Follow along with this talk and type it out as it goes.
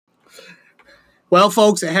Well,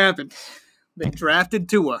 folks, it happened. They drafted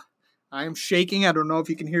Tua. I am shaking. I don't know if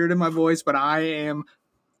you can hear it in my voice, but I am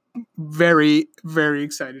very, very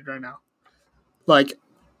excited right now. Like,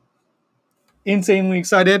 insanely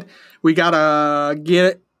excited. We gotta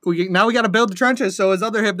now we gotta build the trenches so his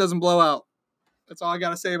other hip doesn't blow out. That's all I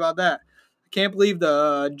gotta say about that. I can't believe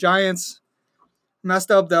the Giants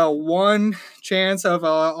messed up the one chance of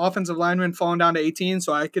offensive lineman falling down to 18,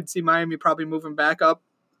 so I could see Miami probably moving back up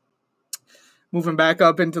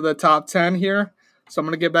into the top 10 here. So I'm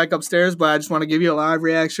going to get back upstairs, but I just want to give you a live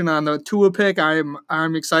reaction on the Tua pick. I'm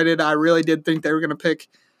excited. I really did think they were going to pick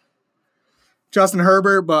Justin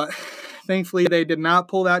Herbert, but thankfully they did not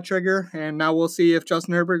pull that trigger. And now we'll see if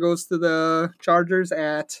Justin Herbert goes to the Chargers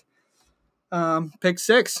at pick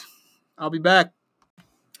 6. I'll be back.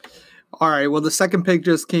 All right, well, the second pick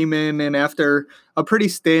just came in, and after a pretty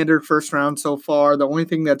standard first round so far, the only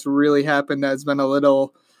thing that's really happened that's been a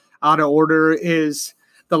little out of order is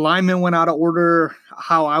the linemen went out of order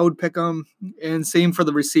how I would pick them, and same for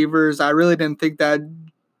the receivers. I really didn't think that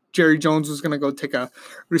Jerry Jones was going to go take a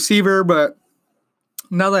receiver, but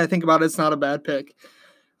now that I think about it, it's not a bad pick.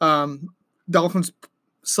 Dolphins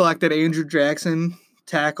selected Andrew Jackson,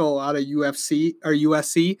 tackle out of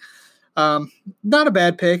USC. Not a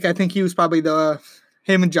bad pick. I think he was probably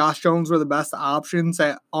him and Josh Jones were the best options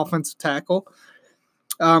at offensive tackle.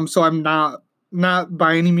 So I'm not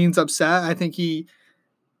by any means upset. I think he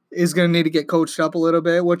is going to need to get coached up a little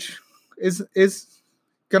bit, which is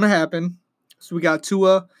going to happen. So we got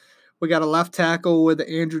Tua. We got a left tackle with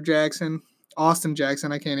Andrew Jackson, Austin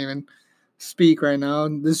Jackson. I can't even speak right now.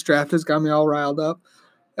 This draft has got me all riled up.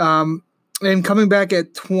 And coming back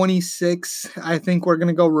at 26, I think we're going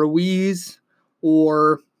to go Ruiz,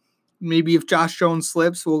 or maybe if Josh Jones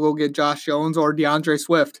slips, we'll go get Josh Jones or DeAndre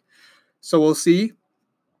Swift. So we'll see.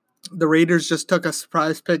 The Raiders just took a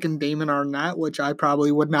surprise pick in Damon Arnett, which I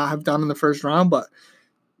probably would not have done in the first round, but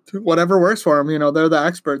whatever works for them, they're the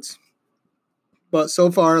experts. But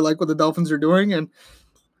so far, I like what the Dolphins are doing, and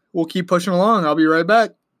we'll keep pushing along. I'll be right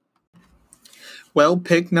back. Well,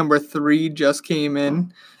 pick number 3 just came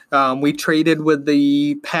in. We traded with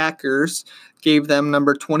the Packers, gave them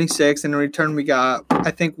number 26. In return, we got,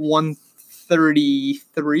 I think,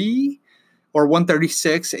 133 or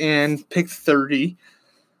 136 and pick 30.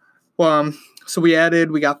 So we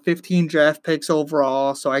got 15 draft picks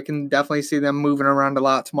overall, so I can definitely see them moving around a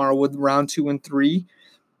lot tomorrow with round 2 and 3.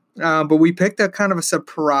 But we picked a kind of a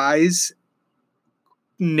surprise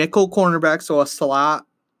nickel cornerback, so a slot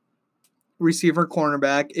receiver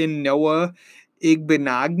cornerback in Noah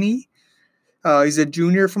Igbinoghene. He's a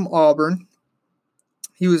junior from Auburn.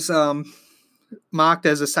 He was mocked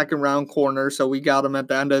as a second-round corner, so we got him at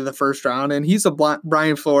the end of the first round, and he's a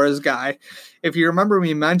Brian Flores guy. If you remember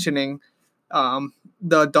me mentioning,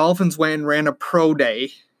 the Dolphins went and ran a pro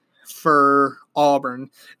day for Auburn,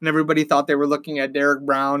 and everybody thought they were looking at Derek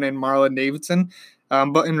Brown and Marlon Davidson,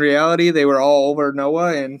 but in reality, they were all over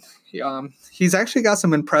Noah, and he's actually got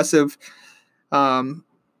some impressive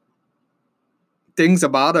things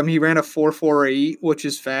about him. He ran a 4.48, which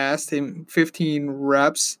is fast, and 15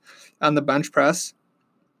 reps on the bench press.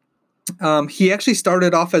 He actually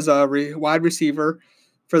started off as a wide receiver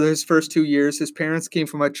for his first 2 years. His parents came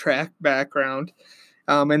from a track background,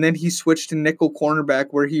 and then he switched to nickel cornerback,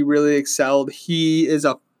 where he really excelled. He is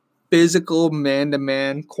a physical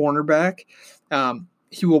man-to-man cornerback.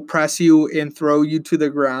 He will press you and throw you to the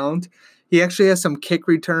ground. He actually has some kick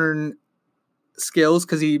return skills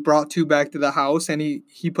because he brought 2 back to the house, and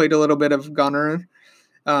he played a little bit of gunner.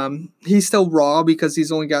 He's still raw because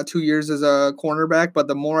he's only got 2 years as a cornerback, but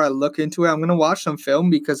the more I look into it, I'm going to watch some film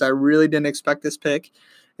because I really didn't expect this pick,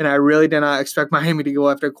 and I really did not expect Miami to go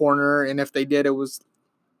after corner, and if they did, it was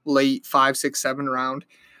late 5, 6, 7 round.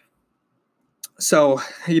 So,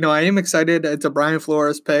 I am excited. It's a Brian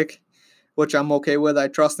Flores pick, which I'm okay with. I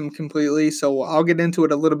trust him completely, so I'll get into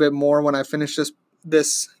it a little bit more when I finish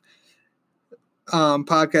this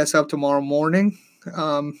podcast up tomorrow morning.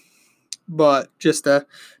 But just to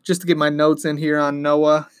get my notes in here on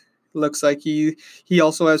Noah, looks like he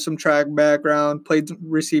also has some track background, played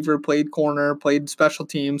receiver, played corner, played special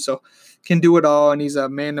teams, so can do it all, and he's a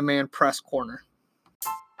man-to-man press corner.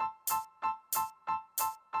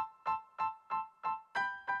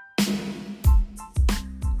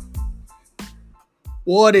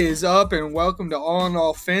 What is up, and welcome to All in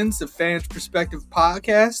All Fins, the Fans Perspective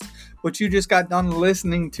podcast. What you just got done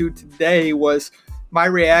listening to today was my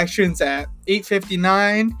reactions at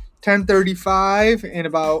 8:59, 10:35, and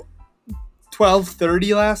about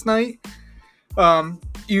 12:30 last night.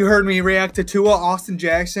 You heard me react to Tua, Austin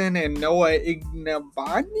Jackson, and Noah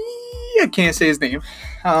Igbinoghene. I can't say his name.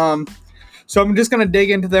 So I'm just going to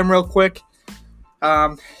dig into them real quick.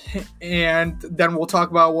 And then we'll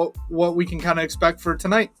talk about what we can kind of expect for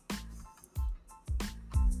tonight.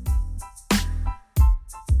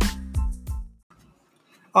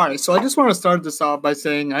 All right, so I just want to start this off by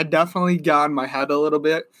saying I definitely got in my head a little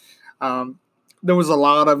bit. There was a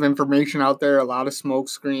lot of information out there, a lot of smoke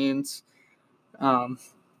screens. And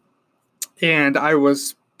I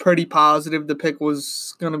was pretty positive the pick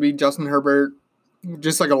was going to be Justin Herbert,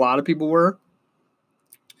 just like a lot of people were,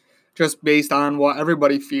 just based on what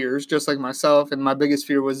everybody fears, just like myself. And my biggest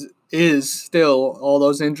fear is still all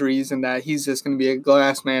those injuries and that he's just going to be a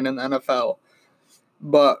glass man in the NFL.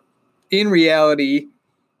 But in reality,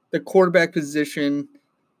 the quarterback position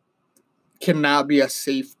cannot be a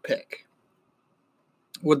safe pick.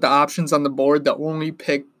 With the options on the board, the only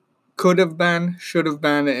pick could have been, should have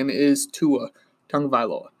been, and is Tua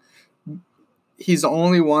Tagovailoa. He's the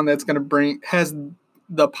only one that's going to has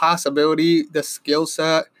the possibility, the skill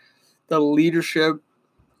set, the leadership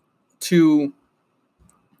to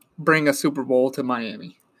bring a Super Bowl to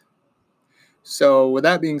Miami. So with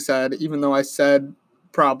that being said, even though I said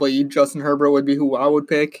probably Justin Herbert would be who I would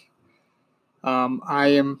pick, I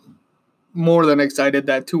am more than excited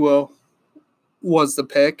that Tua was the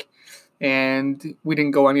pick and we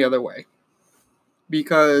didn't go any other way.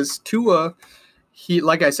 Because Tua,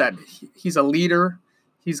 like I said, he's a leader.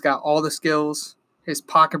 He's got all the skills. His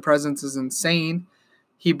pocket presence is insane.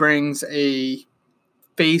 He brings a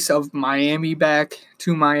face of Miami back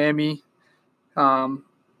to Miami. Something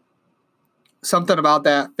about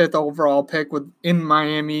that 5th overall pick in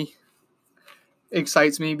Miami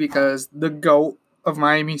excites me because the GOAT of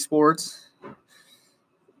Miami sports,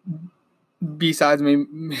 besides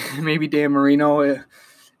maybe Dan Marino,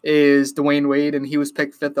 is Dwayne Wade, and he was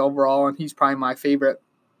picked 5th overall, and he's probably my favorite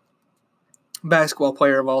basketball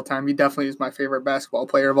player of all time. He definitely is my favorite basketball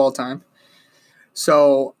player of all time.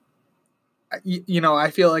 So,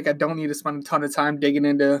 I feel like I don't need to spend a ton of time digging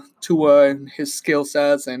into Tua and his skill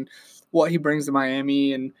sets and what he brings to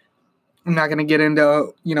Miami. And I'm not going to get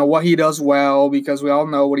into, what he does well, because we all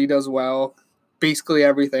know what he does well. Basically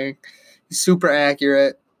everything. He's super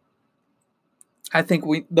accurate. I think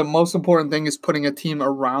the most important thing is putting a team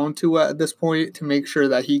around Tua at this point to make sure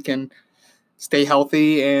that he can stay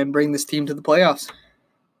healthy and bring this team to the playoffs.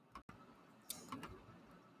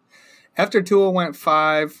 After Tua went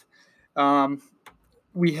 5,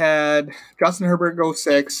 we had Justin Herbert go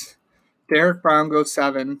 6, Derek Brown go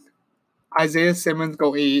 7, Isaiah Simmons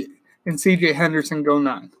go 8, and CJ Henderson go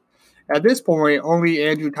 9. At this point, only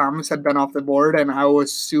Andrew Thomas had been off the board, and I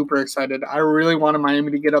was super excited. I really wanted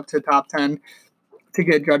Miami to get up to top 10 to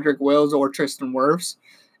get Jedrick Wills or Tristan Wirfs.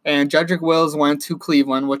 And Jedrick Wills went to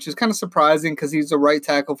Cleveland, which is kind of surprising because he's the right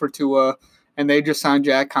tackle for Tua, and they just signed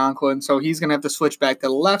Jack Conklin, so he's going to have to switch back to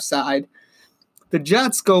the left side. The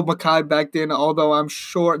Jets go Mekhi Becton, although I'm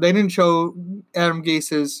sure they didn't show Adam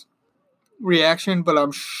Gase's reaction, but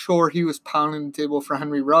I'm sure he was pounding the table for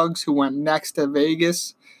Henry Ruggs, who went next to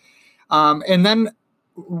Vegas. And then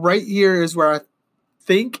right here is where I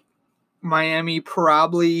think Miami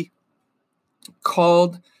probably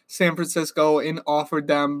called San Francisco and offered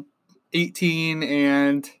them 18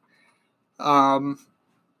 and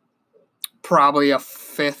probably a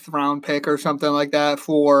 5th round pick or something like that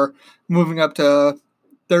for moving up to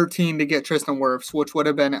 13 to get Tristan Wirfs, which would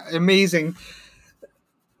have been amazing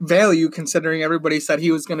value considering everybody said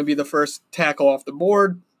he was going to be the first tackle off the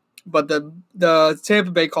board. But the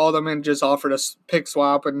Tampa Bay called him and just offered a pick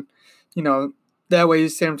swap, and that way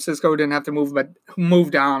San Francisco didn't have to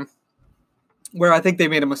move down. Where I think they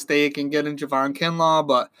made a mistake in getting Javon Kinlaw,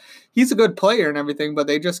 but he's a good player and everything. But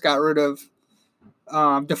they just got rid of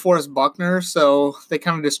DeForest Buckner, so they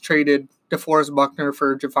kind of just traded DeForest Buckner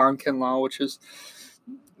for Javon Kinlaw, which is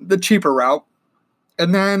the cheaper route.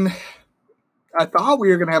 And then I thought we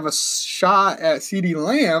were going to have a shot at CeeDee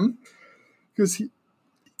Lamb because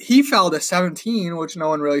he fell to 17, which no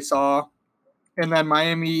one really saw. And then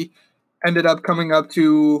Miami ended up coming up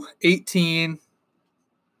to 18,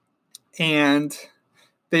 and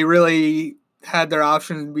they really had their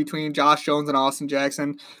options between Josh Jones and Austin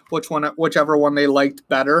Jackson, whichever one they liked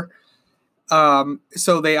better.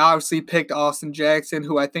 So they obviously picked Austin Jackson,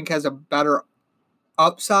 who I think has a better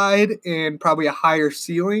upside and probably a higher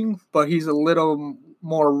ceiling, but he's a little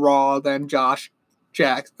more raw than Josh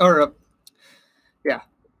Jackson.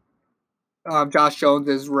 Josh Jones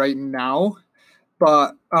is right now.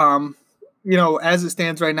 But, as it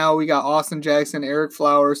stands right now, we got Austin Jackson, Eric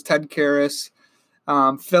Flowers, Ted Karras,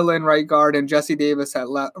 fill-in right guard, and Jesse Davis at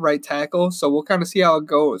right tackle. So we'll kind of see how it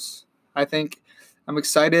goes. I think I'm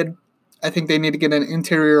excited. I think they need to get an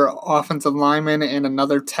interior offensive lineman and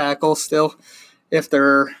another tackle still, if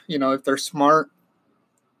they're smart.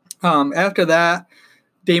 After that,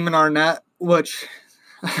 Damon Arnett, which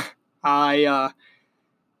I'm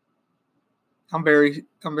very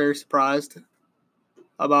surprised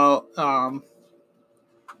about.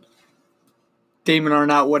 Damon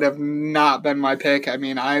Arnett would have not been my pick. I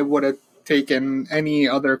mean, I would have taken any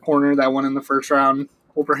other corner that went in the first round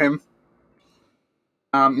over him,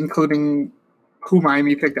 including who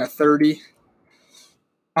Miami picked at 30.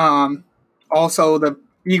 Also, the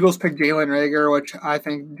Eagles picked Jalen Reagor, which I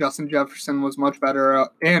think Justin Jefferson was much better,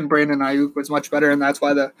 and Brandon Ayuk was much better, and that's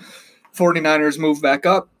why the 49ers moved back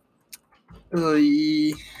up.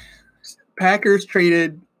 The Packers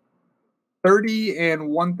traded 30 and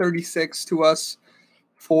 136 to us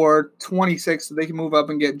for 26 so they can move up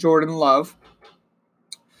and get Jordan Love.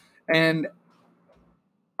 And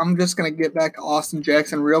I'm just going to get back to Austin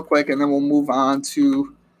Jackson real quick, and then we'll move on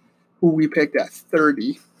to who we picked at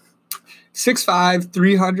 30. 6'5",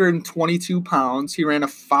 322 pounds. He ran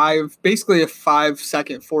basically a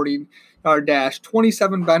 5-second 40-yard dash,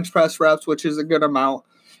 27 bench press reps, which is a good amount.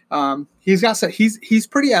 He's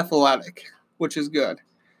pretty athletic, which is good.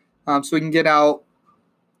 So he can get out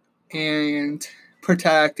and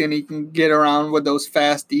protect, and he can get around with those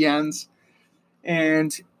fast DNs.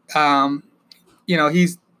 And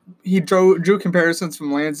he drew comparisons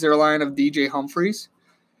from Lance Zierlein of DJ Humphries.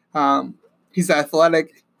 He's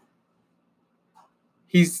athletic.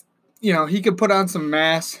 He could put on some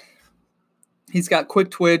mass. He's got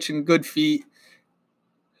quick twitch and good feet.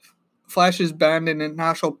 Flashes bend and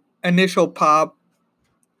initial pop.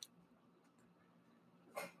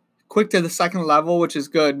 Quick to the second level, which is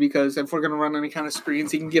good because if we're going to run any kind of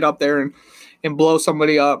screens, he can get up there and blow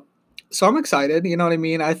somebody up. So I'm excited. You know what I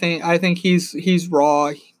mean? I think he's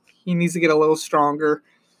raw. He needs to get a little stronger.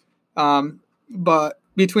 But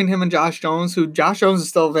between him and Josh Jones is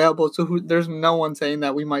still available, so there's no one saying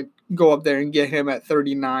that we might go up there and get him at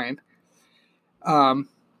 39.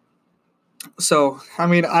 So I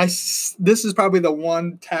mean, this is probably the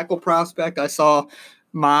one tackle prospect I saw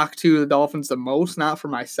mock to the Dolphins the most, not for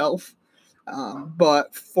myself,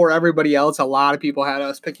 but for everybody else. A lot of people had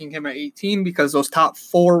us picking him at 18 because those top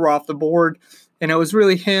 4 were off the board, and it was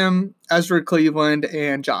really him, Ezra Cleveland,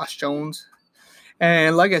 and Josh Jones.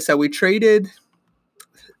 And like I said, we traded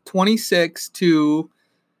 26 to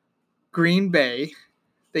Green Bay.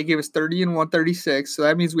 They gave us 30 and 136, so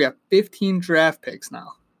that means we have 15 draft picks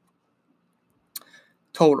now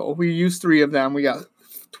total. We used 3 of them. We got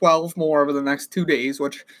 12 more over the next 2 days,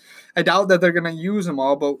 which I doubt that they're going to use them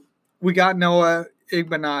all, but we got Noah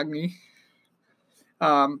Igbinoghene.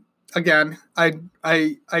 Again, I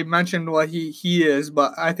mentioned what he is,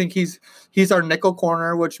 but I think he's our nickel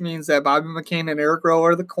corner, which means that Bobby McCain and Eric Rowe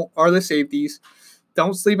are the safeties.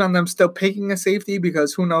 Don't sleep on them still picking a safety,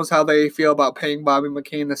 because who knows how they feel about paying Bobby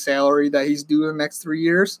McCain the salary that he's due the next 3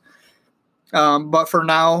 years. But for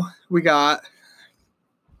now, we got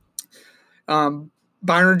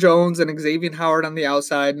Byron Jones and Xavier Howard on the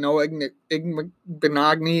outside, Noah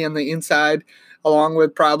Igbinoghene on the inside, along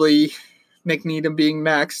with probably Nick Needham being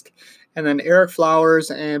next. And then Eric Flowers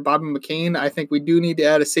and Bobby McCain. I think we do need to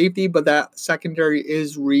add a safety, but that secondary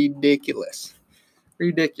is ridiculous.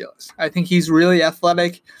 Ridiculous. I think he's really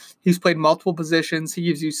athletic. He's played multiple positions. He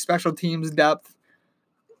gives you special teams depth.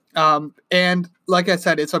 And like I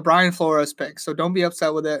said, it's a Brian Flores pick, so don't be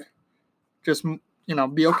upset with it. Just,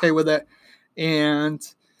 be okay with it. And,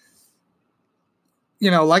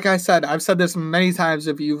 like I said, I've said this many times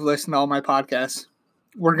if you've listened to all my podcasts.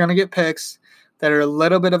 We're going to get picks that are a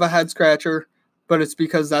little bit of a head scratcher, but it's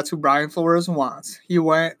because that's who Brian Flores wants. He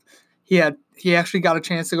actually got a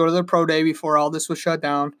chance to go to the pro day before all this was shut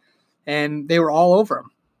down, and they were all over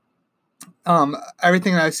him.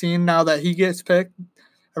 Everything that I've seen now that he gets picked,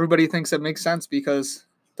 everybody thinks it makes sense because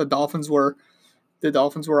the Dolphins were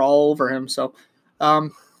all over him. So,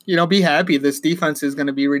 be happy. This defense is going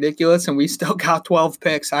to be ridiculous, and we still got 12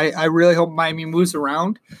 picks. I really hope Miami moves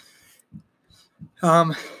around.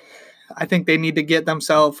 I think they need to get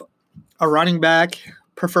themselves a running back,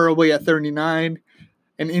 preferably at 39,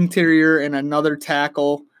 an interior, and another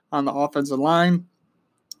tackle on the offensive line.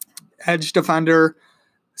 Edge defender,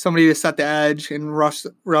 somebody to set the edge and rush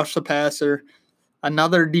the passer.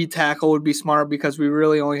 Another D tackle would be smart because we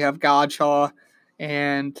really only have Godshaw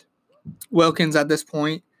and Wilkins at this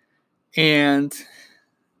point. And,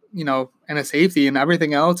 and a safety and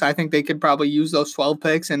everything else. I think they could probably use those 12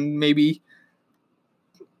 picks and maybe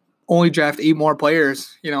only draft 8 more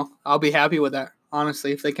players. I'll be happy with that,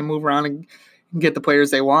 honestly, if they can move around and get the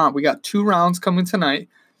players they want. We got 2 rounds coming tonight.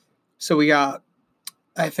 So we got,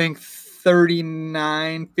 I think,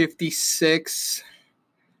 39, 56,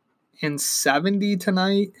 and 70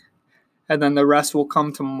 tonight. And then the rest will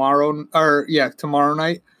come tomorrow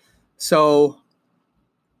night. So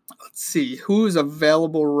let's see who's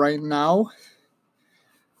available right now.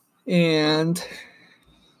 And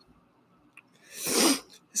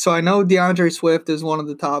so I know DeAndre Swift is one of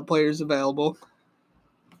the top players available.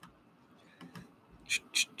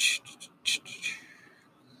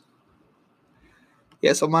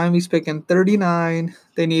 Yeah, so Miami's picking 39.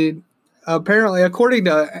 They need, apparently, according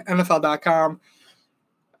to NFL.com,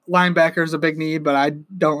 linebacker is a big need, but I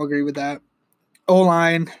don't agree with that.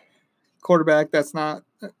 O-line, quarterback,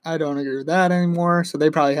 I don't agree with that anymore, so they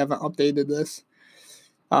probably haven't updated this.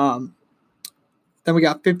 Then we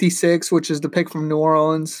got 56, which is the pick from New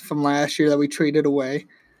Orleans from last year that we traded away.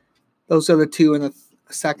 Those are the two in the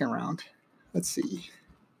second round. Let's see.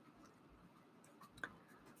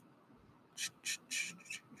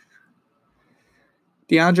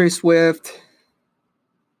 DeAndre Swift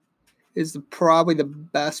is probably the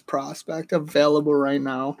best prospect available right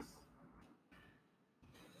now.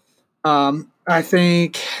 I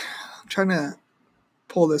think I'm trying to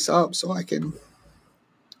pull this up so I can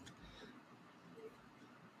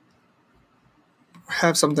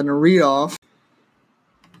have something to read off.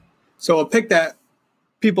 So a pick that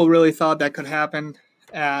people really thought that could happen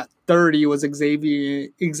at 30 was Xavier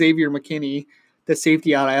McKinney, the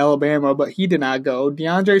safety out of Alabama, but he did not go.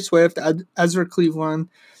 DeAndre Swift, Ezra Cleveland,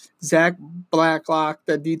 Zach Blacklock,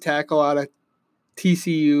 the D tackle out of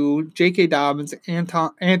TCU, J.K. Dobbins,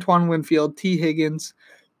 Antoine Winfield, T. Higgins,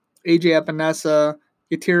 A.J. Epinesa,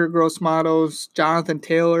 Yetur Gross-Matos, Jonathan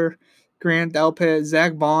Taylor, Grant Delpit,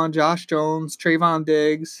 Zach Bond, Josh Jones, Trayvon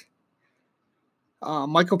Diggs,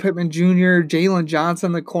 Michael Pittman Jr., Jalen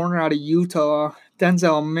Johnson, the corner out of Utah,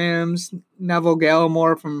 Denzel Mims, Neville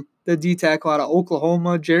Gallimore from the D tackle out of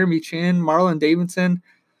Oklahoma, Jeremy Chin, Marlon Davidson.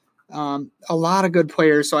 A lot of good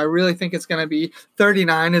players. So I really think it's going to be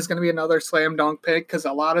 39 is going to be another slam dunk pick because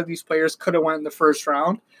a lot of these players could have went in the first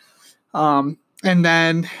round. And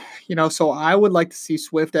then, so I would like to see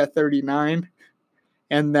Swift at 39.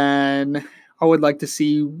 And then I would like to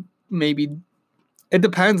see maybe it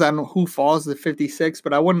depends on who falls to 56,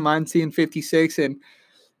 but I wouldn't mind seeing 56 and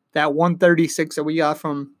that 136 that we got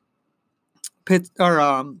from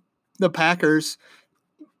the Packers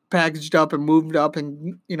packaged up and moved up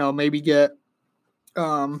and, maybe get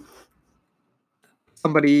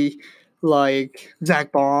somebody like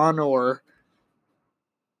Zach Bond or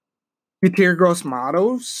Yetur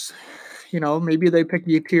Gross-Matos. Maybe they pick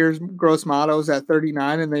Yetur Gross-Matos at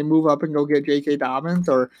 39 and they move up and go get J.K. Dobbins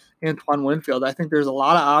or Antoine Winfield. I think there's a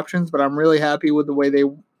lot of options, but I'm really happy with the way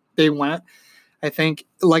they went. I think,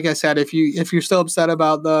 like I said, if you're still upset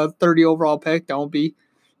about the 30 overall pick, don't be.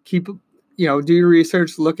 Do your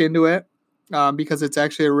research, look into it, because it's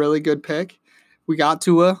actually a really good pick. We got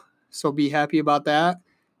Tua, so be happy about that.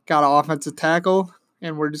 Got an offensive tackle,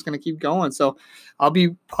 and we're just going to keep going. So I'll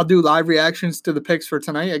do live reactions to the picks for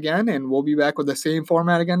tonight again, and we'll be back with the same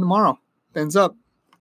format again tomorrow. Fins up.